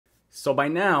So by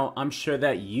now, I'm sure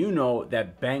that you know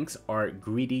that banks are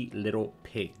greedy little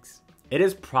pigs. It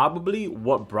is probably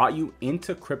what brought you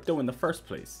into crypto in the first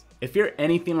place. If you're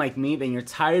anything like me, then you're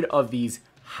tired of these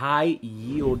high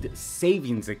yield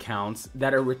savings accounts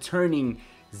that are returning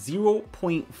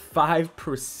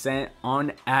 0.5%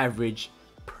 on average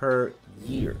per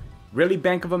year. Really,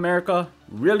 Bank of America?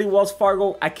 Really, Wells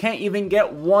Fargo? I can't even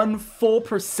get 1 full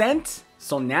percent?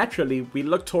 So naturally, we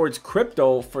look towards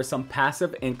crypto for some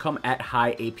passive income at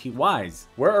high APYs.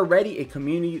 We're already a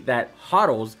community that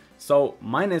HODLs, so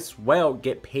might as well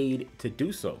get paid to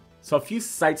do so. So a few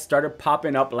sites started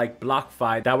popping up like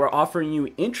Blockfi that were offering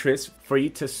you interest for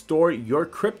you to store your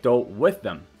crypto with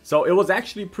them. So it was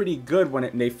actually pretty good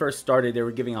when they first started. They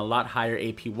were giving a lot higher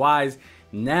APYs.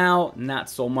 Now, not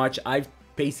so much. I've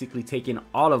basically taken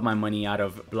all of my money out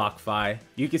of Blockfi.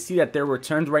 You can see that their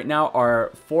returns right now are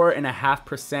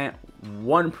 4.5%,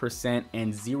 1%,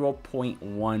 and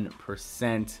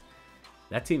 0.1%.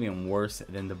 That's even worse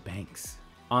than the banks.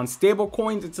 On stable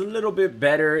coins, it's a little bit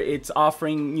better. It's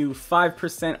offering you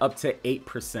 5% up to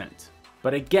 8%.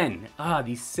 But again,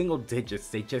 these single digits,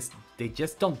 they just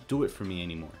don't do it for me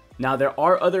anymore. Now, there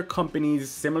are other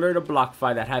companies similar to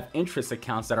Blockfi that have interest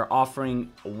accounts that are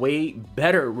offering way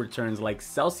better returns, like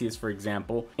Celsius, for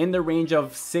example, in the range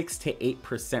of 6 to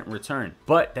 8% return.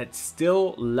 But that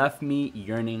still left me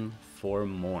yearning for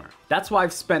more. That's why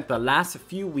I've spent the last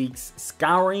few weeks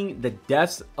scouring the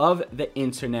depths of the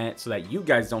internet so that you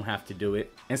guys don't have to do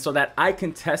it, and so that I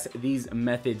can test these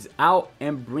methods out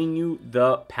and bring you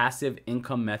the passive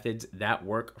income methods that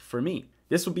work for me.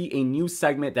 This will be a new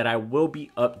segment that I will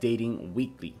be updating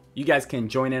weekly. You guys can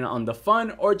join in on the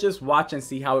fun or just watch and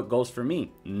see how it goes for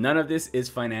me. None of this is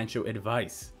financial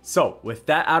advice. So with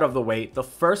that out of the way, the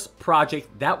first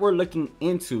project that we're looking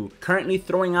into, currently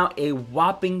throwing out a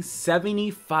whopping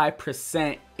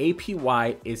 75%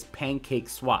 APY, is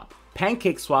Pancakeswap.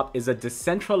 Pancakeswap is a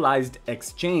decentralized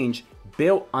exchange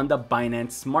built on the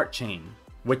Binance Smart Chain,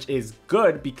 which is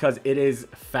good because it is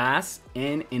fast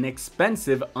and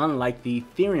inexpensive, unlike the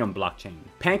Ethereum blockchain.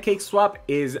 Pancakeswap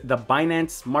is the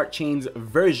Binance Smart Chain's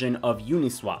version of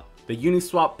Uniswap. The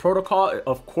Uniswap protocol,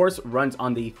 of course, runs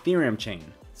on the Ethereum chain.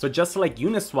 So just like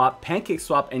Uniswap,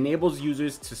 Pancakeswap enables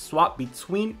users to swap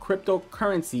between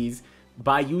cryptocurrencies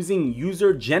by using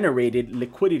user-generated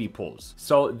liquidity pools.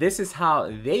 So this is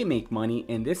how they make money,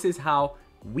 and this is how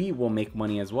we will make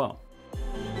money as well.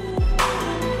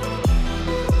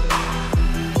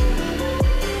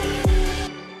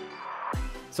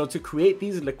 So to create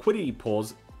these liquidity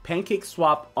pools,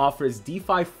 Pancakeswap offers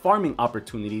DeFi farming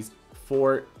opportunities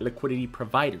for liquidity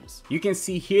providers. You can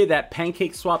see here that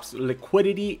Pancakeswap's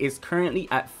liquidity is currently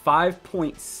at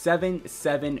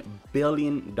 $5.77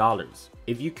 billion.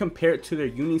 If you compare it to their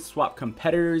Uniswap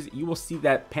competitors, you will see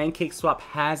that Pancakeswap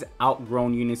has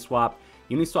outgrown Uniswap.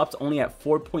 Uniswap's only at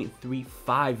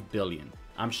 4.35 billion.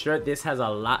 I'm sure this has a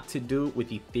lot to do with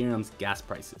Ethereum's gas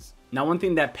prices. Now, one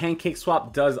thing that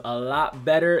Pancakeswap does a lot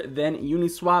better than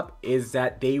Uniswap is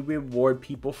that they reward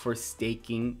people for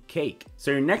staking cake.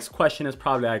 So your next question is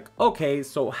probably like, okay,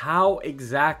 so how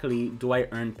exactly do I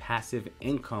earn passive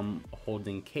income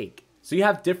holding cake? So you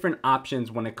have different options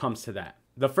when it comes to that.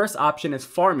 The first option is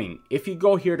farming. If you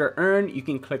go here to earn, you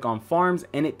can click on farms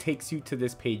and it takes you to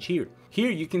this page here.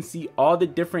 Here you can see all the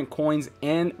different coins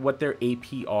and what their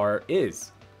APR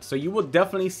is. So you will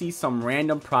definitely see some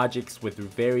random projects with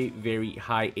very, very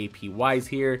high APYs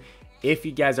here. If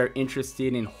you guys are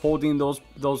interested in holding those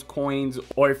coins,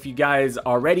 or if you guys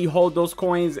already hold those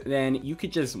coins, then you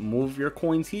could just move your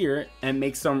coins here and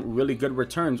make some really good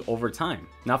returns over time.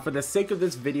 Now, for the sake of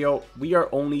this video, we are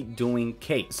only doing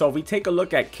cake. So if we take a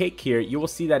look at cake here, you will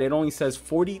see that it only says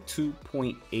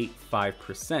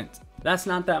 42.85%. That's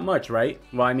not that much, right?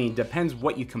 Well, I mean, depends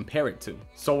what you compare it to.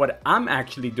 So what I'm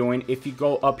actually doing, if you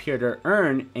go up here to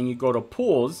earn and you go to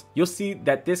pools, you'll see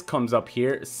that this comes up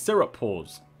here, syrup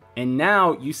pools. And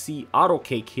now you see Auto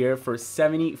Cake here for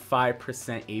 75%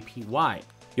 APY.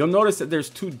 You'll notice that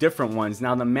there's two different ones.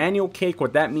 Now the manual cake,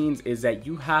 what that means is that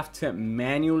you have to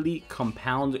manually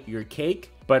compound your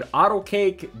cake, but Auto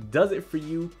Cake does it for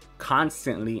you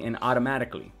constantly and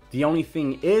automatically. The only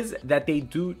thing is that they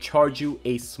do charge you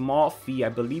a small fee. I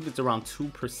believe it's around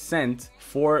 2%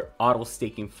 for auto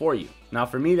staking for you. Now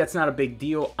for me, that's not a big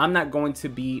deal. I'm not going to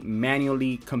be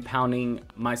manually compounding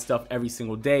my stuff every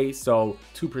single day, so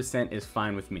 2% is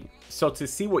fine with me. So to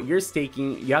see what you're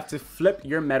staking, you have to flip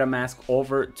your MetaMask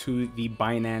over to the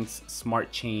Binance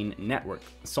Smart Chain network.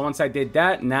 So once I did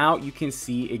that, now you can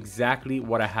see exactly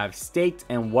what I have staked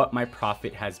and what my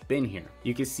profit has been here.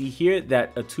 You can see here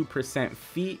that a 2%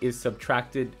 fee is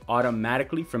subtracted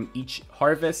automatically from each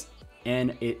harvest.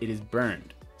 and it is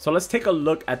burned. So let's take a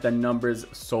look at the numbers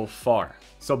so far.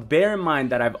 So bear in mind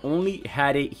that I've only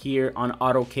had it here on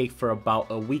Auto Cake for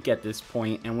about a week at this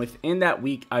point, and within that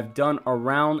week I've done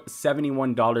around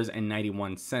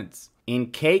 $71.91.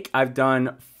 In Cake, I've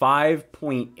done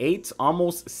 5.8,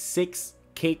 almost 6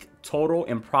 Cake total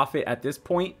in profit at this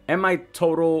point, and my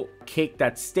total Cake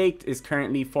that's staked is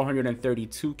currently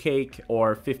 432 Cake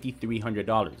or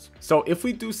 $5,300. So if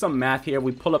we do some math here,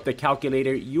 we pull up the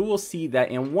calculator, you will see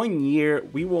that in 1 year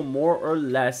we will more or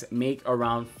less make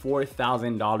around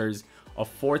 $4,000, a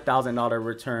 $4,000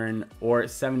 return or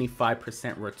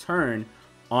 75% return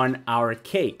on our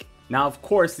Cake. Now, of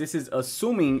course, this is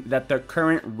assuming that the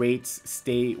current rates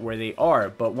stay where they are.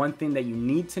 But one thing that you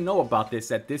need to know about this,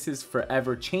 that this is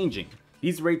forever changing.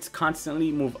 These rates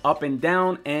constantly move up and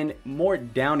down, and more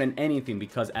down than anything,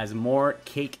 because as more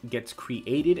Cake gets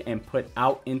created and put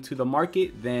out into the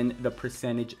market, then the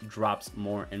percentage drops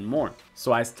more and more.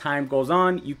 So as time goes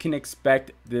on, you can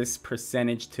expect this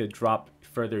percentage to drop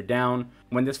further down.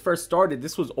 When this first started,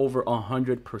 this was over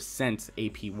 100%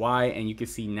 APY, and you can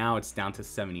see now it's down to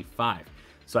 75.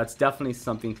 So that's definitely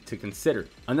something to consider.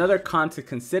 Another con to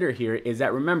consider here is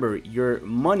that, remember, your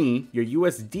money, your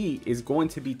USD, is going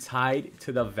to be tied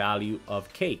to the value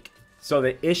of Cake. So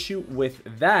the issue with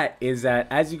that is that,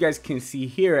 as you guys can see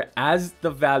here, as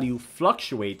the value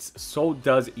fluctuates, so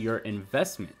does your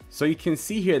investment. So you can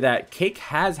see here that Cake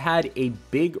has had a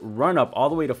big run up all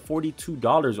the way to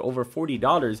 $42, over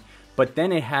 $40, but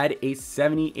then it had a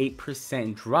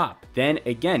 78% drop. Then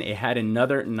again, it had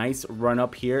another nice run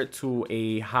up here to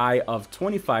a high of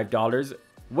 $25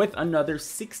 with another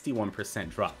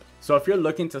 61% drop. So if you're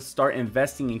looking to start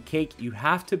investing in Cake, you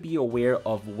have to be aware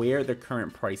of where the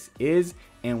current price is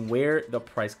and where the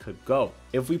price could go.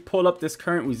 If we pull up this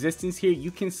current resistance here,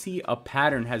 you can see a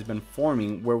pattern has been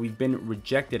forming where we've been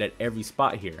rejected at every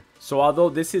spot here. So although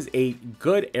this is a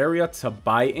good area to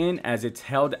buy in, as it's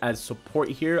held as support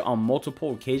here on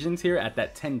multiple occasions here at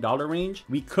that $10 range,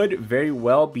 we could very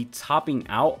well be topping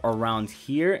out around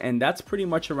here, and that's pretty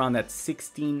much around that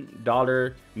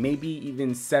 $16, maybe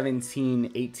even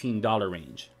 $17, $18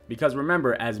 range. Because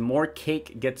remember, as more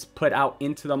Cake gets put out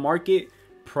into the market,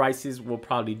 prices will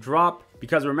probably drop.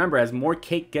 Because remember, as more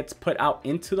Cake gets put out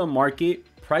into the market,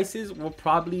 prices will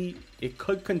probably, it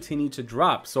could continue to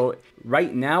drop. So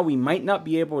right now we might not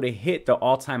be able to hit the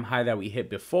all-time high that we hit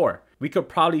before. We could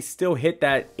probably still hit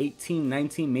that 18,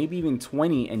 19, maybe even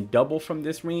 20 and double from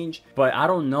this range, but I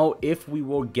don't know if we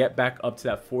will get back up to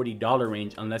that $40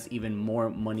 range unless even more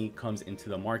money comes into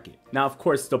the market. Now, of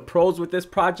course, the pros with this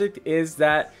project is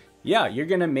that, yeah, you're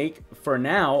gonna make, for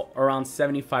now, around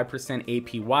 75%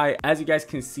 APY. As you guys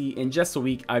can see, in just a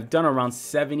week, I've done around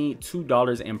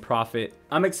 $72 in profit.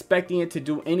 I'm expecting it to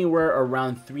do anywhere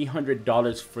around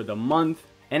 $300 for the month.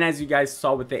 And as you guys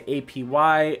saw with the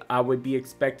APY, I would be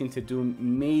expecting to do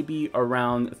maybe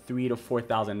around $3,000 to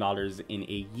 $4,000 in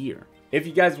a year. If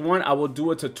you guys want, I will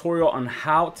do a tutorial on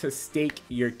how to stake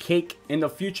your Cake in the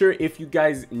future. If you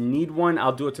guys need one,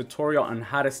 I'll do a tutorial on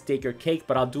how to stake your Cake,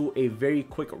 but I'll do a very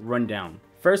quick rundown.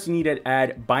 First, you need to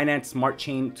add Binance Smart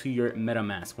Chain to your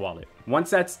MetaMask wallet.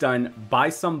 Once that's done, buy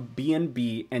some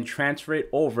BNB and transfer it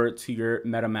over to your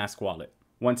MetaMask wallet.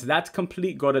 Once that's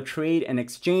complete, go to Trade and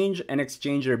exchange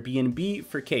your BNB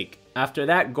for Cake. After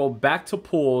that, go back to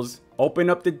pools, open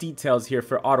up the details here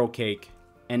for Auto Cake,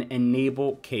 and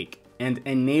enable Cake. And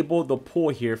enable the pool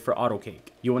here for Auto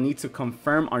Cake. You will need to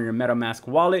confirm on your MetaMask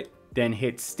wallet, then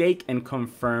hit stake and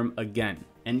confirm again.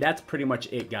 And that's pretty much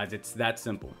it, guys. It's that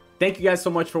simple. Thank you guys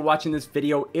so much for watching this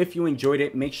video. If you enjoyed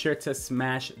it, make sure to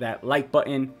smash that like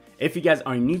button. If you guys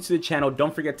are new to the channel,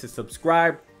 don't forget to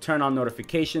subscribe, turn on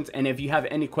notifications, and if you have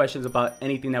any questions about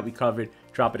anything that we covered,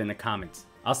 drop it in the comments.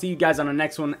 I'll see you guys on the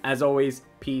next one. As always,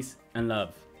 peace and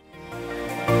love.